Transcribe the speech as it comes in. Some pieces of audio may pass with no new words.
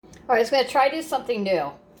I was going to try to do something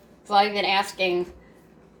new. So I've been asking,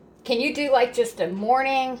 can you do like just a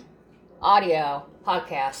morning audio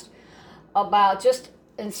podcast about just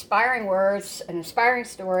inspiring words, an inspiring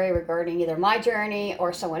story regarding either my journey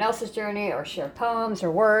or someone else's journey, or share poems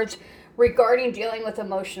or words regarding dealing with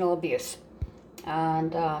emotional abuse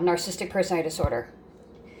and narcissistic personality disorder.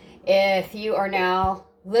 If you are now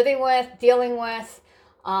living with, dealing with,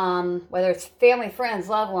 whether it's family, friends,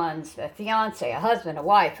 loved ones, a fiance, a husband, a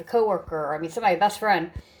wife, a coworker, somebody, a best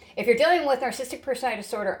friend. If you're dealing with narcissistic personality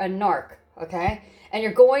disorder, a narc, okay, and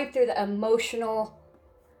you're going through the emotional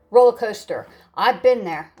roller coaster, I've been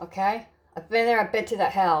there, okay? I've been there, I've been through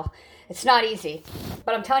that hell. It's not easy.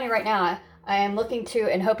 But I'm telling you right now, I am looking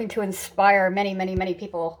to and hoping to inspire many, many, many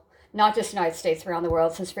people, not just the United States, around the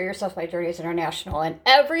world, since For Yourself, My Journey is international, in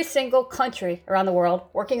every single country around the world,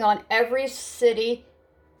 working on every city,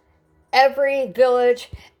 every village,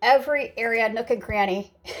 every area, nook and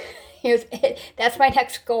cranny. That's my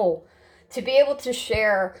next goal, to be able to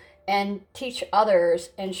share and teach others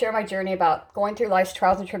and share my journey about going through life's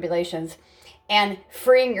trials and tribulations and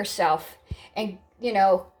freeing yourself and,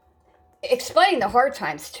 explaining the hard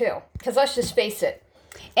times too. Because let's just face it,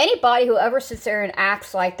 anybody who ever sits there and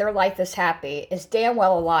acts like their life is happy is damn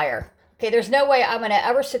well a liar. Okay, there's no way I'm going to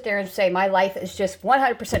ever sit there and say my life is just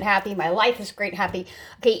 100% happy, my life is great and happy.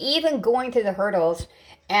 Okay, even going through the hurdles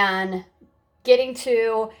and getting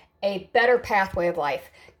to a better pathway of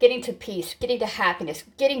life, getting to peace, getting to happiness,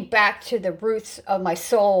 getting back to the roots of my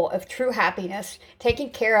soul, of true happiness,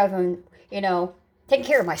 taking care of them, taking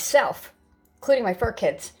care of myself, including my fur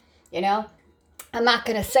kids, I'm not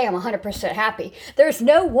going to say I'm 100% happy. There's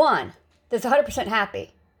no one that's 100%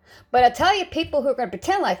 happy. But I tell you, people who are going to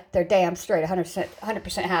pretend like they're damn straight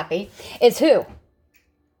 100% happy is who?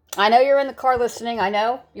 I know you're in the car listening. I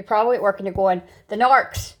know you're probably at work and you're going, the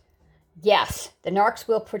narcs. Yes, the narcs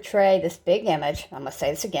will portray this big image, I'm going to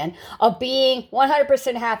say this again, of being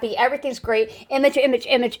 100% happy, everything's great, image, image,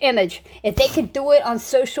 image, image. If they can do it on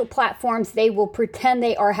social platforms, they will pretend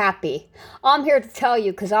they are happy. I'm here to tell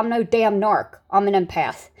you, because I'm no damn narc, I'm an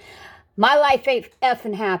empath. My life ain't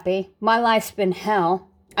effing happy. My life's been hell.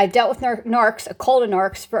 I've dealt with narcs, a cult of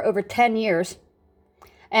narcs, for over 10 years.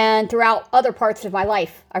 And throughout other parts of my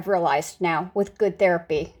life, I've realized now, with good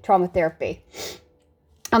therapy, trauma therapy,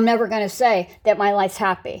 I'm never going to say that my life's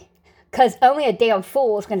happy. Because only a damn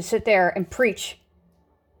fool is going to sit there and preach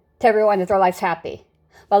to everyone that their life's happy.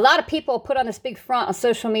 But a lot of people put on this big front on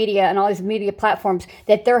social media and all these media platforms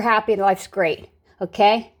that they're happy and life's great.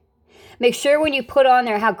 Okay? Make sure when you put on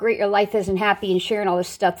there how great your life is and happy and sharing all this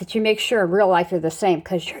stuff, that you make sure in real life you're the same,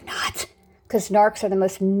 because you're not. Because narcs are the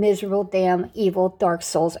most miserable, damn, evil, dark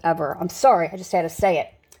souls ever. I'm sorry, I just had to say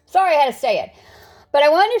it. Sorry I had to say it. But I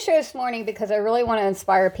wanted to share this morning because I really want to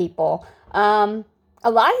inspire people. A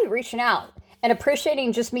lot of you reaching out and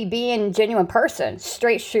appreciating just me being a genuine person,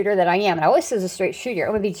 straight shooter that I am. And I always say as a straight shooter,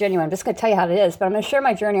 I'm going to be genuine. I'm just going to tell you how it is, but I'm going to share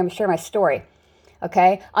my journey. I'm going to share my story.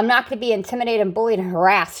 Okay? I'm not going to be intimidated and bullied and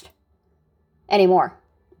harassed anymore.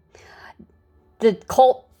 The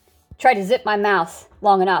cult tried to zip my mouth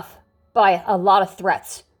long enough by a lot of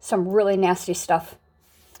threats, some really nasty stuff,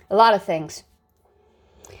 a lot of things.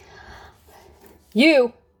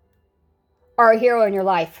 You are a hero in your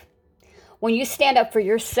life when you stand up for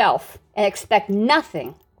yourself and expect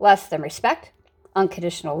nothing less than respect,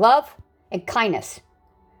 unconditional love, and kindness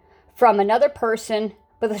from another person.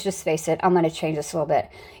 But let's just face it, I'm going to change this a little bit.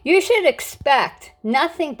 You should expect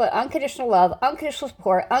nothing but unconditional love, unconditional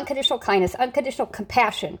support, unconditional kindness, unconditional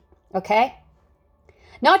compassion, okay?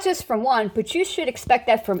 Not just from one, but you should expect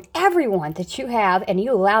that from everyone that you have and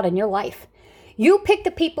you allowed in your life. You pick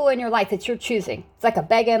the people in your life that you're choosing. It's like a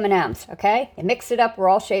bag of M&Ms, okay? And mix it up. We're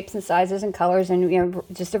all shapes and sizes and colors and,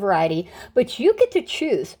 just a variety. But you get to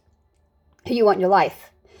choose who you want in your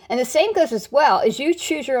life. And the same goes as well as you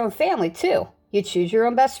choose your own family, too. You choose your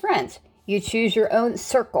own best friends. You choose your own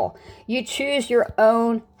circle. You choose your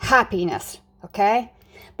own happiness, okay?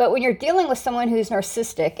 But when you're dealing with someone who's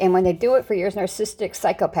narcissistic, and when they do it for years, narcissistic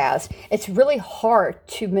psychopaths, it's really hard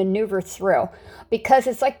to maneuver through, because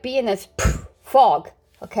it's like being this fog,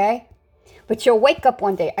 okay? But you'll wake up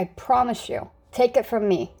one day, I promise you. Take it from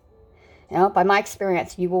me. By my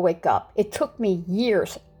experience, you will wake up. It took me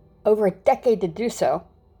years, over a decade to do so,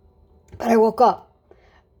 but I woke up.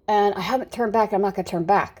 And I haven't turned back, and I'm not going to turn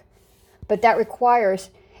back. But that requires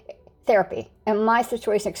therapy. In my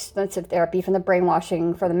situation, extensive therapy, from the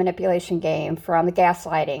brainwashing, from the manipulation game, from the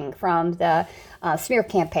gaslighting, from the smear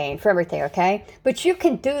campaign, for everything, okay? But you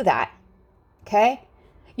can do that, okay?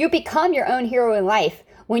 You become your own hero in life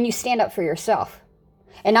when you stand up for yourself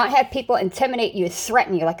and not have people intimidate you,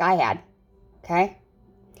 threaten you like I had, okay?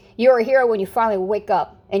 You're a hero when you finally wake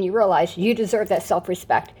up and you realize you deserve that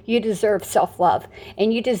self-respect. You deserve self-love.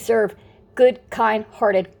 And you deserve good,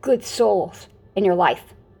 kind-hearted, good souls in your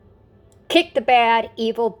life. Kick the bad,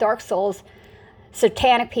 evil, dark souls,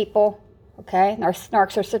 satanic people, okay?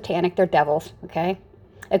 Narcs are satanic. They're devils, okay?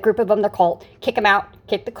 A group of them, they're cult. Kick them out.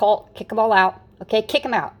 Kick the cult. Kick them all out, okay? Kick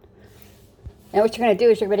them out. And what you're going to do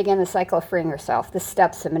is you're going to begin the cycle of freeing yourself, the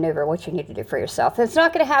steps and maneuver, what you need to do for yourself. And it's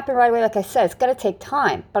not going to happen right away, like I said. It's going to take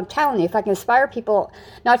time. But I'm telling you, if I can inspire people,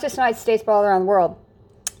 not just in the United States, but all around the world,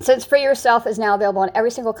 since Free Yourself is now available in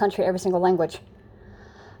every single country, every single language,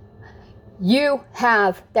 you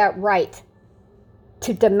have that right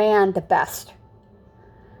to demand the best,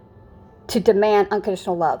 to demand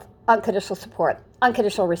unconditional love, unconditional support,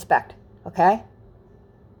 unconditional respect, okay?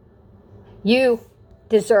 You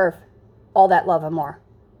deserve all that love and more,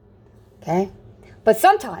 okay? But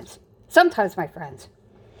sometimes, my friends,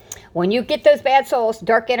 when you get those bad souls,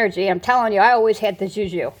 dark energy, I'm telling you, I always had the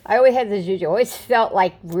juju. I always felt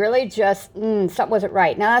like really just, something wasn't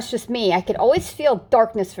right. Now, that's just me. I could always feel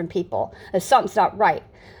darkness from people if something's not right.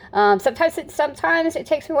 Sometimes it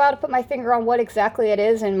takes me a while to put my finger on what exactly it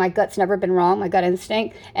is, and my gut's never been wrong, my gut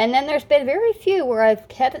instinct. And then there's been very few where I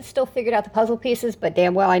haven't still figured out the puzzle pieces, but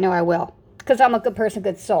damn well I know I will, because I'm a good person,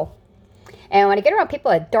 good soul. And when I get around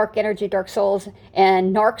people with dark energy, dark souls,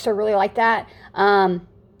 and narcs are really like that,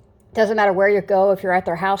 doesn't matter where you go, if you're at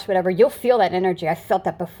their house, whatever, you'll feel that energy. I felt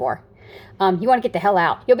that before. You want to get the hell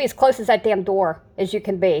out. You'll be as close as that damn door as you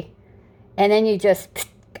can be. And then you just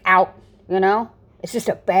out, you know? It's just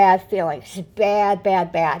a bad feeling. It's just bad,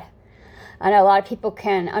 bad, bad. I know a lot of people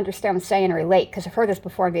can understand what I'm saying and relate, because I've heard this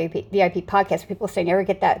before in VIP podcasts. People saying you ever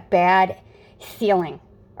get that bad feeling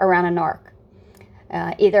around a narc.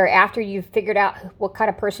 Either after you've figured out what kind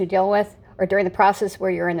of person you're dealing with, or during the process where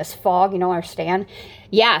you're in this fog, you don't understand.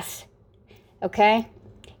 Yes, okay?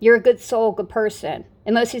 You're a good soul, good person.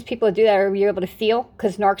 And most of these people who do that are you're able to feel,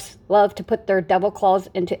 because narcs love to put their devil claws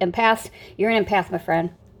into empaths. You're an empath, my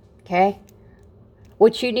friend, okay?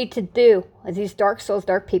 What you need to do is these dark souls,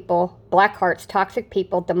 dark people, black hearts, toxic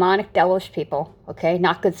people, demonic, devilish people, okay?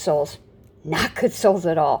 Not good souls. Not good souls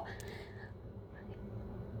at all.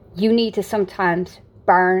 You need to sometimes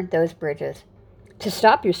burn those bridges to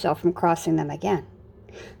stop yourself from crossing them again.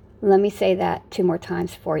 Let me say that 2 more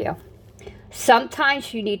times for you.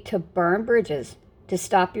 Sometimes you need to burn bridges to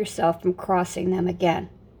stop yourself from crossing them again.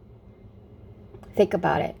 Think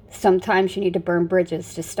about it. Sometimes you need to burn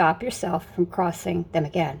bridges to stop yourself from crossing them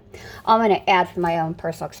again. I'm going to add from my own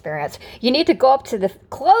personal experience. You need to go up to the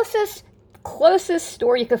closest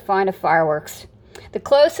store you could find of fireworks. The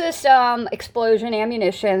closest explosion,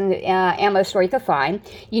 ammunition, ammo store you can find.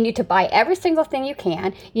 You need to buy every single thing you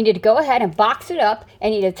can. You need to go ahead and box it up,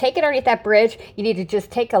 and you need to take it underneath that bridge. You need to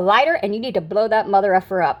just take a lighter, and you need to blow that mother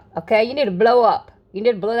effer up, okay? You need to blow up. You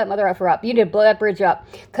need to blow that mother effer up. You need to blow that bridge up,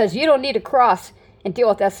 because you don't need to cross and deal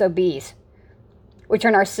with SOBs, which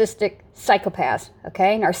are narcissistic psychopaths,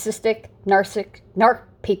 okay? Narc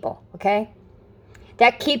people, okay?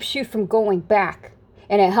 That keeps you from going back.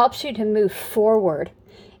 And it helps you to move forward.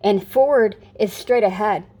 And forward is straight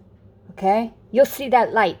ahead. Okay? You'll see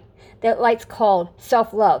that light. That light's called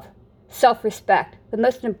self-love, self-respect, but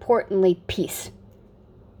most importantly, peace.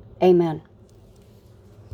 Amen.